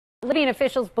Libyan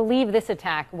officials believe this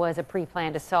attack was a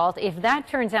pre-planned assault. If that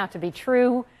turns out to be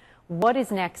true, what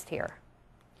is next here?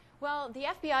 Well, the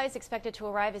FBI is expected to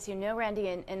arrive, as you know, Randy,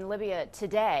 in Libya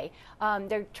today.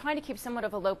 They're trying to keep somewhat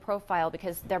of a low profile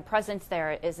because their presence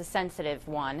there is a sensitive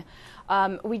one.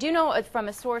 We do know from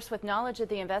a source with knowledge of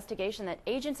the investigation that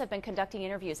agents have been conducting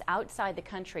interviews outside the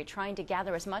country, trying to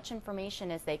gather as much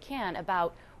information as they can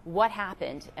about what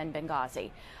happened in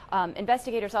Benghazi.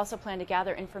 Investigators also plan to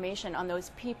gather information on those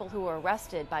people who were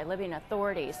arrested by Libyan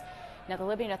authorities. Now, the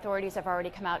Libyan authorities have already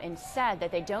come out and said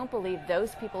that they don't believe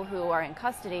those people who are in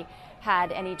custody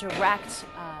had any direct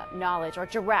knowledge or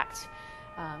direct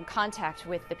contact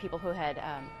with the people who had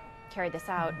carried this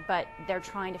out, but they're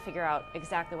trying to figure out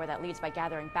exactly where that leads by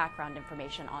gathering background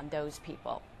information on those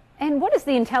people. And what is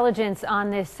the intelligence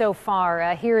on this so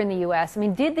far here in the U.S.? I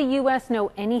mean, did the U.S.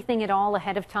 know anything at all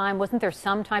ahead of time? Wasn't there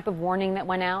some type of warning that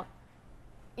went out?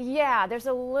 Yeah, there's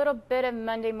a little bit of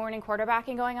Monday morning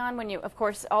quarterbacking going on when of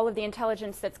course, all of the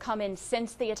intelligence that's come in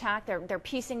since the attack, they're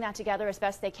piecing that together as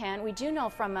best they can. We do know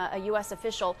from a U.S.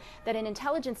 official that an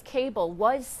intelligence cable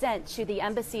was sent to the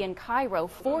embassy in Cairo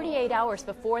 48 hours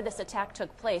before this attack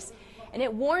took place. And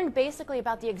it warned basically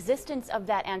about the existence of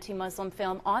that anti-Muslim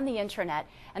film on the internet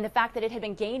and the fact that it had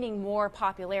been gaining more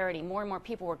popularity. More and more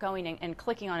people were going and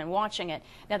clicking on and watching it.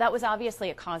 Now, that was obviously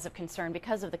a cause of concern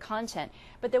because of the content,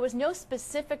 but there was no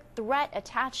specific threat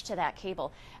attached to that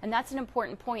cable. And that's an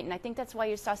important point, and I think that's why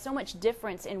you saw so much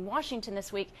difference in Washington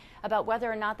this week about whether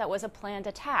or not that was a planned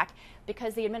attack,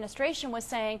 because the administration was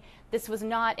saying this was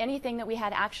not anything that we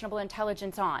had actionable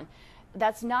intelligence on.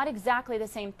 That's not exactly the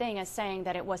same thing as saying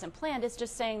that it wasn't planned. It's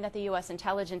just saying that the U.S.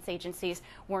 intelligence agencies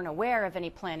weren't aware of any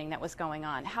planning that was going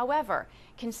on. However,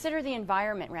 consider the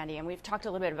environment, Randy, and we've talked a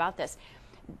little bit about this.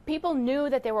 People knew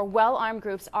that there were well-armed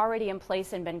groups already in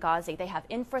place in Benghazi. They have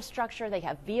infrastructure, they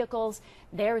have vehicles,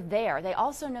 they're there. They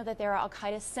also know that there are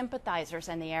al-Qaeda sympathizers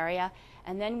in the area.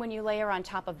 And then when you layer on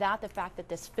top of that the fact that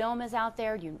this film is out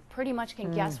there, you pretty much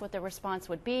can guess what the response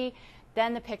would be.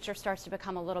 Then the picture starts to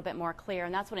become a little bit more clear.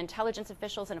 And that's what intelligence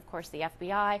officials and, of course, the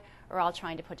FBI are all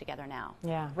trying to put together now.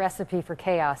 Yeah, recipe for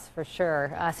chaos for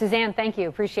sure. Suzanne, thank you.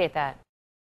 Appreciate that.